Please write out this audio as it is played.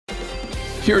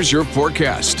Here's your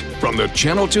forecast from the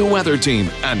Channel 2 Weather Team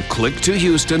and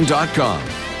click2houston.com.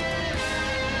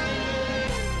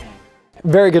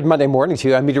 Very good Monday morning to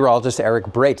you. I'm meteorologist Eric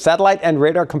Brate. Satellite and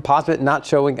radar composite not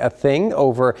showing a thing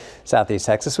over southeast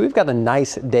Texas. We've got a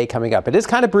nice day coming up. It is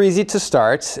kind of breezy to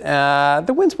start.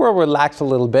 The winds will relax a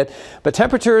little bit, but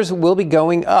temperatures will be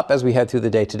going up as we head through the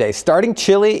day today. Starting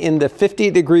chilly in the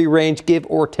 50-degree range, give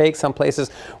or take. Some places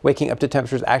waking up to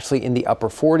temperatures actually in the upper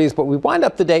 40s, but we wind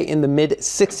up the day in the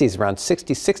mid-60s, around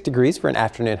 66 degrees for an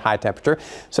afternoon high temperature.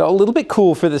 So a little bit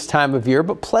cool for this time of year,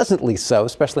 but pleasantly so,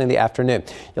 especially in the afternoon.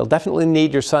 You'll definitely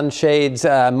need your sunshades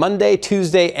Monday,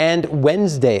 Tuesday, and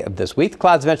Wednesday of this week. The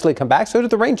clouds eventually come back, so do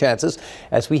the rain chances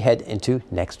as we head into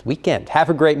next weekend. Have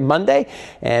a great Monday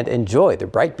and enjoy the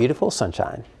bright, beautiful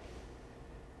sunshine.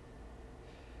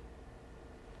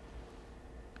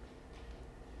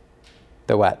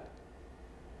 The what?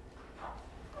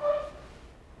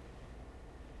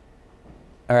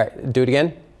 All right, do it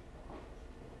again.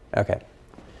 Okay.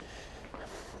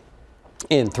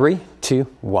 In 3, 2,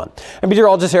 1. I'm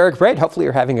meteorologist Eric Brate. Hopefully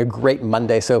you're having a great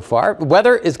Monday so far.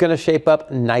 Weather is going to shape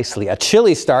up nicely. A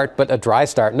chilly start, but a dry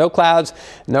start. No clouds,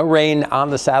 no rain on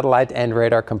the satellite and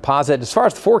radar composite. As far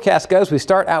as the forecast goes, we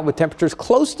start out with temperatures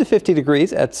close to 50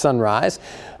 degrees at sunrise,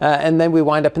 and then we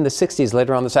wind up in the 60s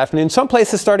later on this afternoon. Some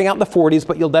places starting out in the 40s,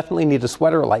 but you'll definitely need a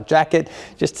sweater or light jacket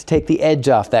just to take the edge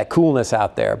off that coolness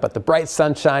out there. But the bright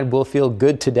sunshine will feel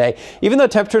good today. Even though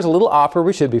temperatures a little off where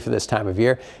we should be for this time of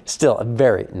year, still a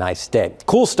very nice day.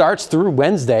 Cool starts through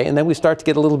Wednesday, and then we start to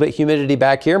get a little bit of humidity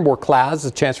back here, more clouds,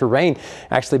 a chance for rain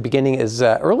actually beginning as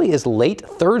early as late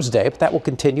Thursday, but that will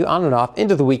continue on and off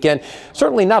into the weekend.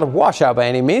 Certainly not a washout by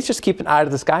any means, just keep an eye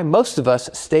to the sky. Most of us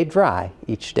stay dry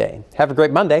each day. Have a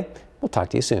great Monday. We'll talk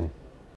to you soon.